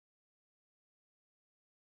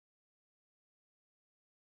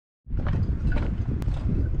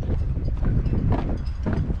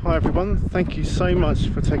Hi everyone, thank you so much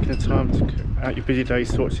for taking the time to out your busy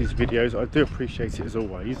days to watch these videos. I do appreciate it as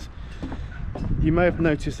always. You may have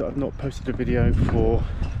noticed that I've not posted a video for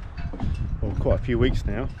quite a few weeks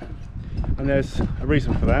now, and there's a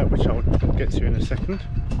reason for that which I'll get to in a second.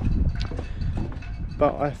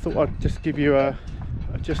 But I thought I'd just give you a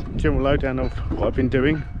just general lowdown of what I've been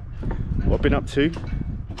doing, what I've been up to,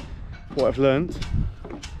 what I've learned,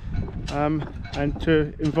 and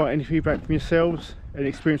to invite any feedback from yourselves, any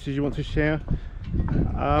experiences you want to share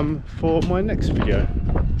for my next video.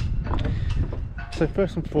 So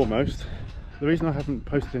first and foremost, the reason I haven't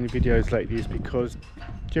posted any videos lately is because,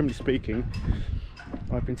 generally speaking,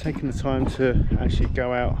 I've been taking the time to actually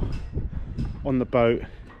go out on the boat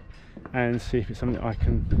and see if it's something I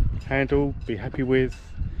can handle, be happy with,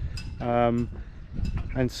 and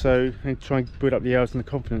try and build up the hours and the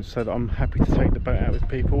confidence so that I'm happy to take the boat out with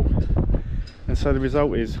people. And so the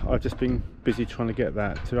result is I've just been busy trying to get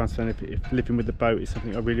that, to understand if living with the boat is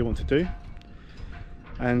something I really want to do.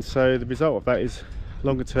 And so the result of that is,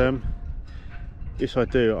 longer term, if I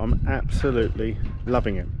do, I'm absolutely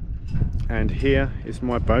loving it. And here is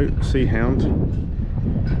my boat, Seahound,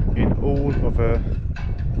 in all of a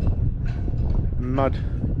mud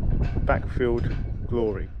backfield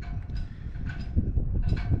glory.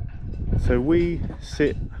 So we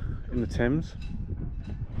sit in the Thames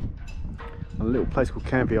on a little place called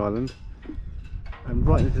Canby Island, and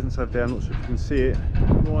right in the distance over there, I'm not sure if you can see it,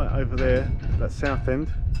 right over there, that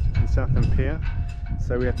Southend, the Southend Pier.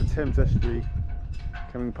 So we have the Thames estuary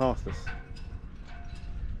coming past us,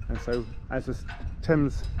 and so as the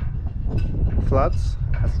Thames floods,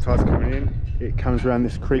 as the tide's coming in, it comes around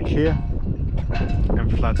this creek here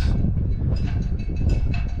and floods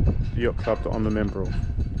the yacht club that I'm a member of.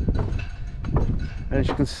 And as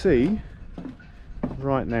you can see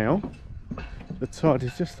right now, the tide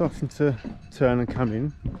is just starting to turn and come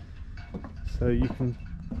in, so you can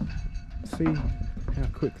see how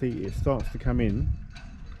quickly it starts to come in.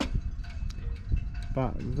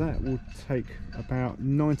 But that will take about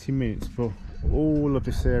 90 minutes for all of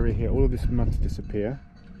this area here, all of this mud to disappear.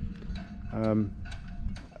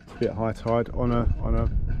 It's a bit high tide. On a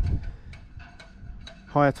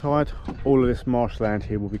higher tide, all of this marshland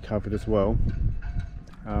here will be covered as well.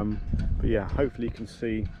 But yeah, hopefully you can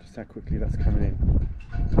see just how quickly that's coming in.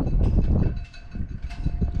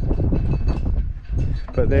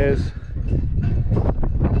 But there's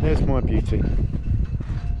my beauty.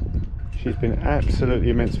 She's been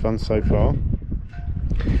absolutely immense fun so far.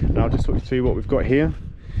 And I'll just talk you through what we've got here,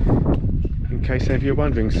 in case any of you are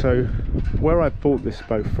wondering. So where I bought this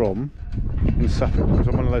boat from in Suffolk, because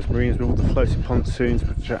I'm one of those marines with all the floating pontoons,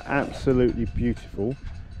 which are absolutely beautiful.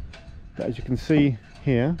 But as you can see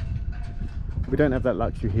here, we don't have that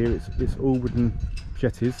luxury here. It's all wooden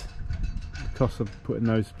jetties. The cost of putting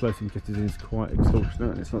those floating jetties in is quite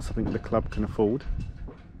extortionate, and it's not something that the club can afford.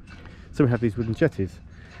 So we have these wooden jetties.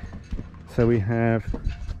 So we have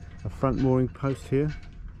a front mooring post here,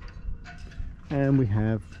 and we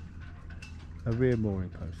have a rear mooring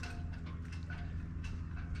post.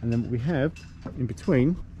 And then what we have in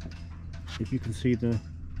between, if you can see the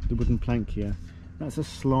wooden plank here, that's a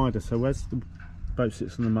slider. So as the boat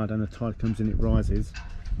sits on the mud and the tide comes in, it rises.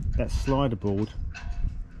 That slider board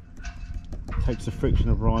takes the friction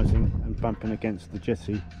of rising and bumping against the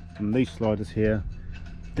jetty from these sliders here,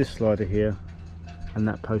 this slider here, and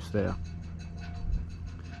that post there.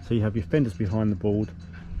 So you have your fenders behind the board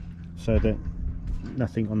so that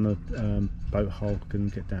nothing on the boat hull can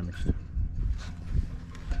get damaged.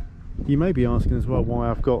 You may be asking as well why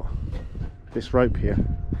I've got this rope here.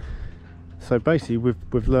 So basically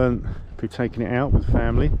we've learned through taking it out with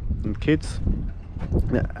family and kids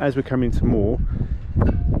that as we're coming into moor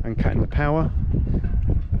and cutting the power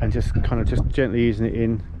and just gently easing it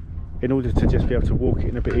in order to just be able to walk it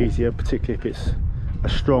in a bit easier, particularly if it's a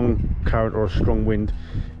strong current or a strong wind,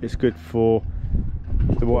 it's good for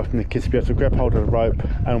the wife and the kids to be able to grab hold of the rope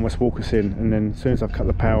and almost walk us in, and then as soon as I've cut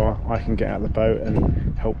the power I can get out of the boat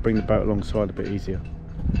and help bring the boat alongside a bit easier.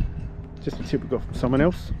 Just a tip we got from someone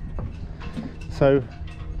else. So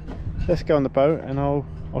let's go on the boat and I'll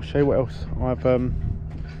show you what else I've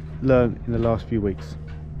learned in the last few weeks.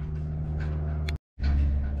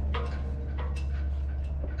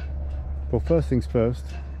 Well, first things first,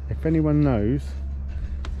 if anyone knows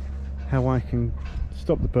how I can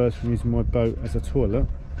stop the birds from using my boat as a toilet,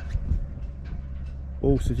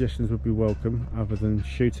 all suggestions would be welcome, other than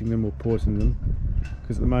shooting them or poisoning them,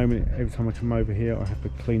 because at the moment every time I come over here I have to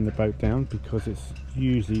clean the boat down because it's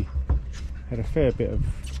usually had a fair bit of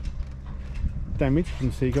damage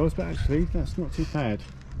from seagulls. But actually that's not too bad,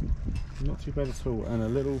 not too bad at all, and a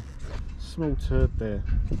little small turd there.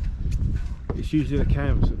 It's usually the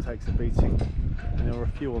canvas that takes a beating, and there are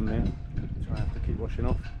a few on there which I have to keep washing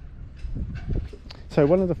off. So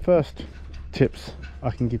one of the first tips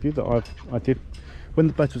I can give you that I did when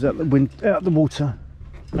the boat was out the water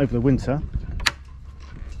over the winter,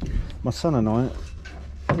 my son and I,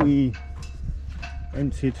 we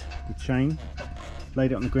emptied the chain,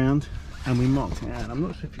 laid it on the ground, and we marked it out. I'm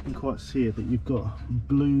not sure if you can quite see it, but you've got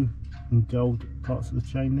blue and gold parts of the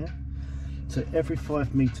chain there. So every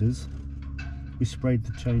 5 meters we sprayed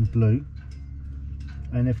the chain blue,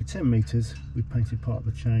 and every 10 meters we painted part of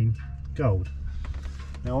the chain gold.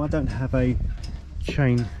 Now I don't have a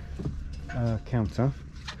chain counter,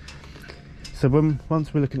 so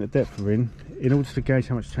once we're looking at the depth we're in order to gauge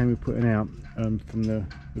how much chain we're putting out from the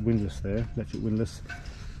windlass there, electric windlass,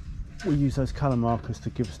 we use those colour markers to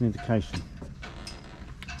give us an indication.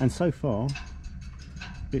 And so far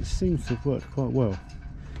it seems to have worked quite well.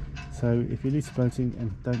 So if you're least boating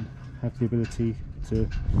and don't have the ability to,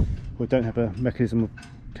 or don't have a mechanism of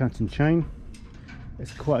counting chain,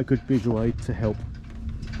 it's quite a good visual aid to help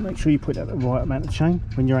make sure you put out the right amount of chain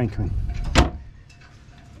when you're anchoring.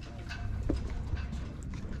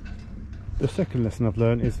 The second lesson I've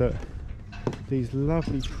learned is that these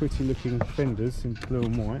lovely pretty looking fenders in blue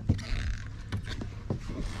and white,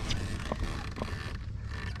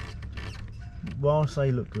 whilst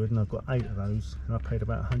they look good, and I've got 8 of those and I paid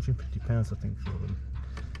about £150 I think for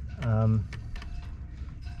them,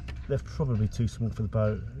 they're probably too small for the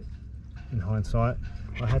boat in hindsight.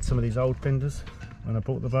 I had some of these old fenders when I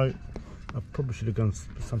bought the boat. I probably should have gone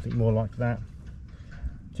for something more like that,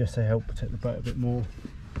 just to help protect the boat a bit more.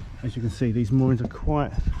 As you can see, these moorings are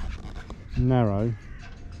quite narrow,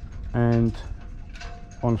 and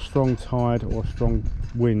on a strong tide or a strong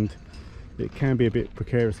wind it can be a bit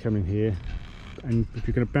precarious coming here, and if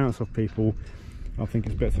you're going to bounce off people, I think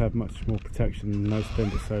it's better to have much more protection than those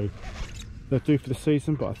fenders. So they'll do for the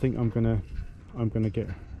season, but I think I'm gonna get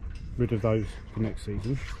rid of those for next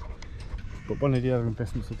season. But one of the other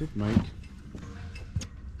investments I did make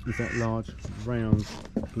is that large round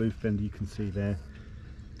blue fender you can see there.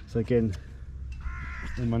 So again,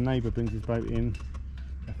 when my neighbour brings his boat in,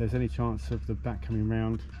 if there's any chance of the back coming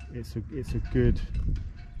round, it's a good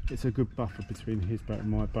buffer between his boat and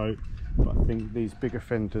my boat. But I think these bigger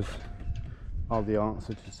fenders are the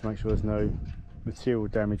answer, just to make sure there's no material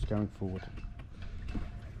damage going forward.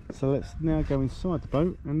 So let's now go inside the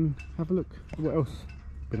boat and have a look at what else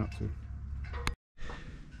I've been up to.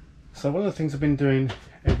 So one of the things I've been doing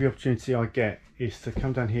every opportunity I get is to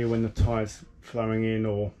come down here when the tide's flowing in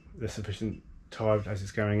or there's sufficient tide as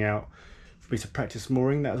it's going out for me to practice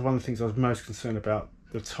mooring. That was one of the things I was most concerned about,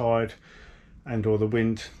 the tide and or the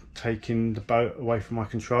wind taking the boat away from my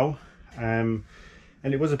control. And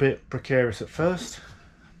it was a bit precarious at first,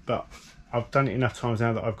 but I've done it enough times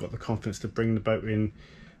now that I've got the confidence to bring the boat in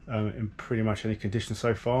pretty much any condition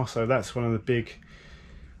so far. So that's one of the big,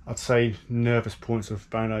 I'd say, nervous points of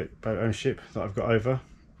boat ownership that I've got over.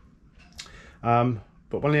 But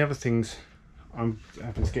one of the other things I'm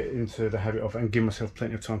having to get into the habit of and give myself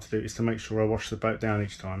plenty of time to do is to make sure I wash the boat down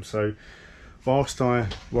each time. So whilst I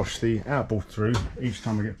wash the outboard through each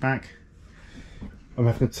time I get back, I'm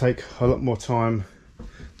having to take a lot more time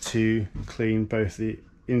to clean both the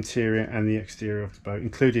interior and the exterior of the boat,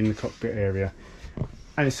 including the cockpit area.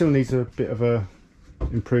 And it still needs a bit of a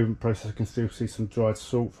improvement process. I can still see some dried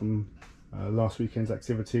salt from last weekend's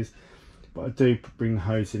activities, but I do bring the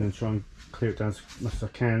hose in and try and clear it down as much as I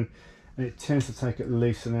can, and it tends to take at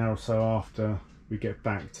least an hour or so after we get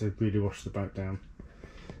back to really wash the boat down.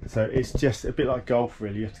 So it's just a bit like golf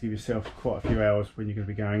really. You have to give yourself quite a few hours when you're going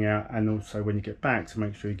to be going out, and also when you get back, to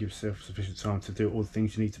make sure you give yourself sufficient time to do all the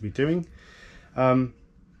things you need to be doing. The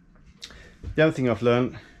other thing I've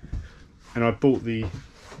learned, and I bought the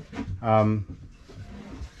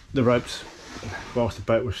ropes whilst the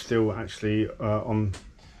boat was still actually on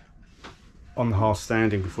the hard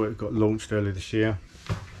standing before it got launched earlier this year,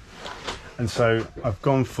 and so I've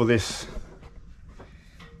gone for this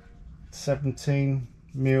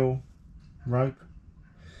 17mm rope.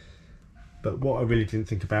 But what I really didn't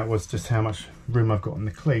think about was just how much room I've got on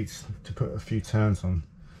the cleats to put a few turns on.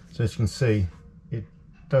 So as you can see, it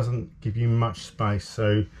doesn't give you much space.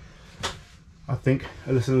 So I think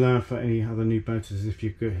a lesson learned for any other new boaters is if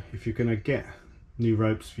you're going to get new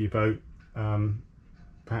ropes for your boat,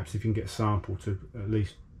 perhaps if you can get a sample to at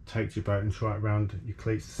least take to your boat and try it around your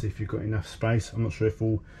cleats to see if you've got enough space. I'm not sure if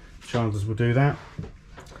all chandlers will do that,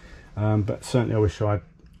 but certainly I wish I'd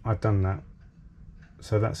done that.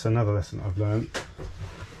 So that's another lesson I've learned.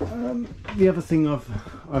 The other thing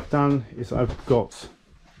I've done is I've got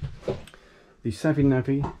the Savvy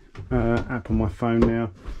Navy app on my phone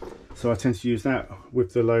now, so I tend to use that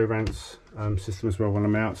with the low rants system as well when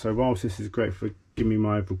I'm out. So whilst this is great for giving me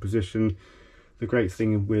my overall position, the great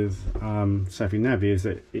thing with Savvy Navi is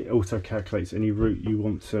that it also calculates any route you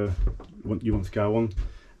want to go on,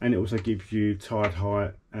 and it also gives you tide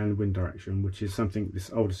height and wind direction, which is something this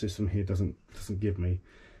older system here doesn't give me.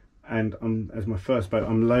 And as my first boat,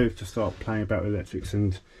 I'm loath to start playing about with electrics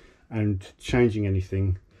and changing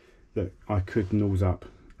anything that I could nose up.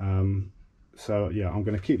 So yeah, I'm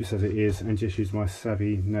going to keep this as it is and just use my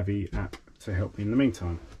Savvy Navi app to help me in the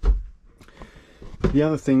meantime. The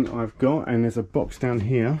other thing I've got, and there's a box down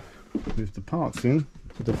here with the parts in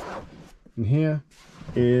here,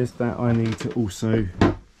 is that I need to also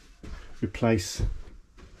replace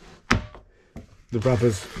the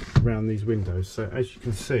rubbers around these windows. So as you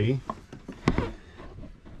can see,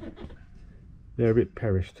 they're a bit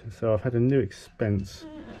perished, so I've had a new expense.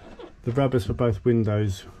 The rubbers for both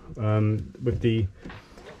windows, with the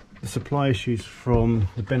supply issues from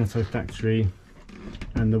the Beneteau factory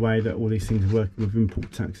and the way that all these things work with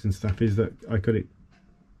import tax and stuff, is that I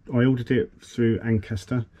ordered it through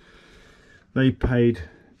Ancaster. They paid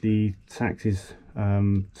the taxes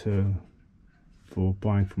for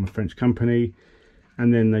buying from a French company,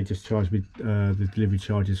 and then they just charged me the delivery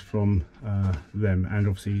charges from them, and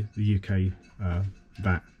obviously the UK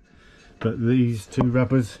VAT. But these two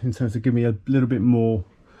rubbers, in terms of giving me a little bit more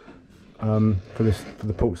for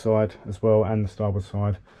the port side as well and the starboard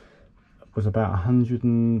side, was about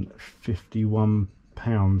 £151.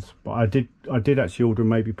 But I did actually order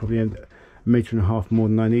maybe probably a metre and a half more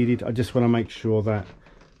than I needed. I just want to make sure that,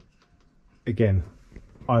 again,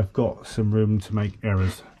 I've got some room to make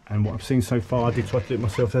errors. And what I've seen so far, I did try to do it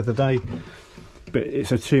myself the other day, but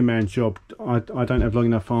it's a two-man job. I don't have long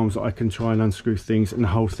enough arms that I can try and unscrew things and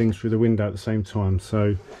hold things through the window at the same time.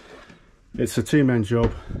 So it's a two-man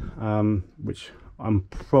job, which I'm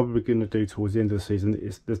probably going to do towards the end of the season.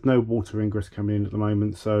 There's no water ingress coming in at the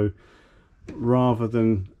moment, so rather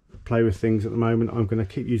than play with things at the moment, I'm going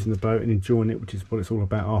to keep using the boat and enjoying it, which is what it's all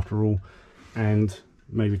about after all, and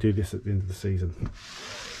maybe do this at the end of the season.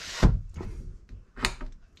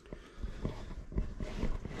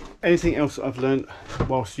 Anything else that I've learned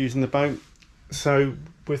whilst using the boat? So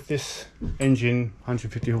with this engine,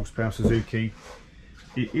 150 horsepower Suzuki,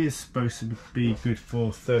 it is supposed to be good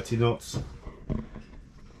for 30 knots.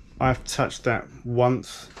 I've touched that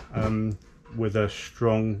once with a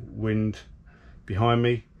strong wind behind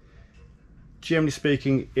me. Generally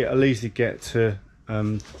speaking, it'll easily get to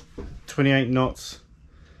 28 knots,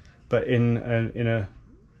 but in a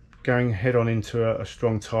going head on into a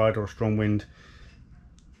strong tide or a strong wind,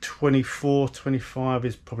 24, 25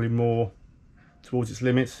 is probably more towards its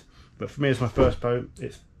limits. But for me, as my first boat,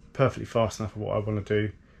 it's perfectly fast enough for what I want to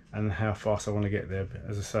do and how fast I want to get there. But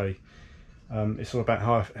as I say, it's all about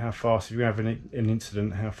how fast, if you have an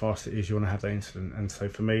incident, how fast it is you want to have that incident. And so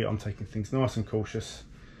for me, I'm taking things nice and cautious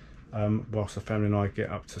whilst the family and I get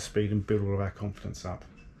up to speed and build all of our confidence up.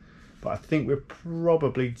 But I think we're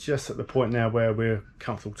probably just at the point now where we're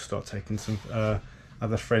comfortable to start taking some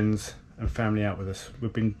other friends and family out with us.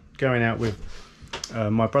 We've been going out with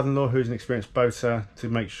my brother-in-law, who's an experienced boater, to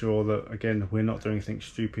make sure that, again, we're not doing anything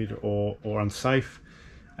stupid or unsafe,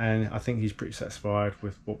 and I think he's pretty satisfied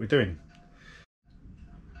with what we're doing.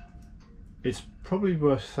 It's probably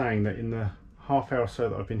worth saying that in the half hour or so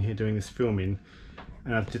that I've been here doing this filming,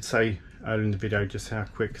 and I did say earlier in the video just how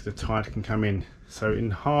quick the tide can come in. So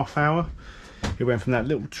in half hour, it went from that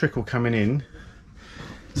little trickle coming in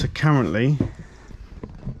to currently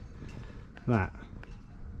that.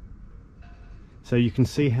 So you can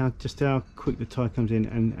see just how quick the tide comes in,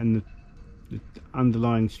 and the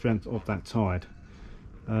underlying strength of that tide.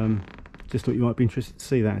 Just thought you might be interested to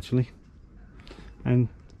see that, actually, and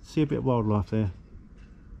see a bit of wildlife there.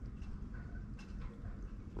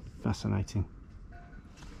 Fascinating.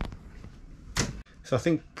 So I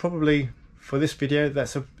think probably for this video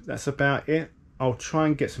that's about it. I'll try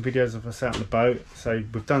and get some videos of us out on the boat. So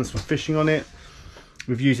we've done some fishing on it.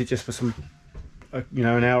 We've used it just for some, you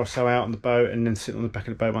know, an hour or so out on the boat, and then sitting on the back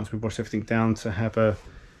of the boat once we've washed everything down to have a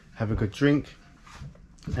good drink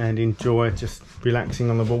and enjoy just relaxing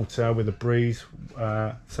on the water with a breeze.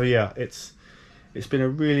 So yeah, it's been a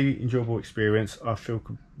really enjoyable experience. I feel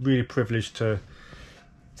really privileged to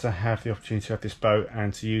have the opportunity to have this boat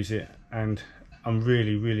and to use it, and I'm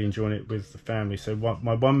really enjoying it with the family. So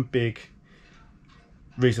my one big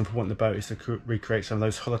reason for wanting the boat is to recreate some of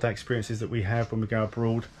those holiday experiences that we have when we go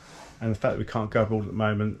abroad, and the fact that we can't go abroad at the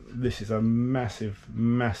moment, this is a massive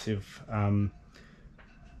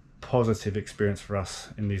positive experience for us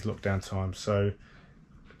in these lockdown times. So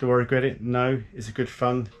do I regret it? No. Is it good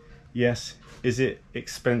fun? Yes. Is it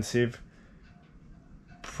expensive?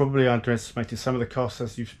 Probably underestimated some of the costs,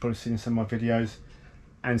 as you've probably seen in some of my videos,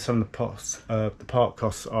 and some of the part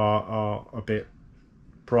costs are a bit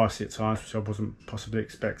pricey at times, which I wasn't possibly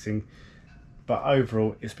expecting. But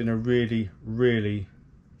overall, it's been a really, really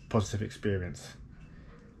positive experience.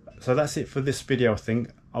 So that's it for this video. I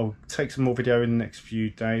think I'll take some more video in the next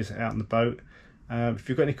few days out on the boat. If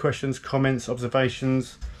you've got any questions, comments,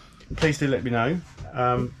 observations, please do let me know.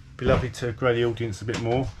 Be lovely to grow the audience a bit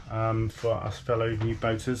more for us fellow new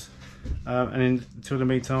boaters. And until the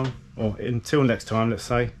meantime, or until next time, let's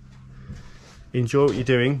say, enjoy what you're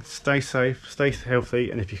doing, stay safe, stay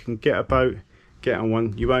healthy, and if you can get a boat, get on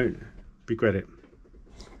one. You won't regret it.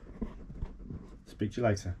 Speak to you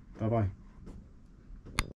later. Bye bye.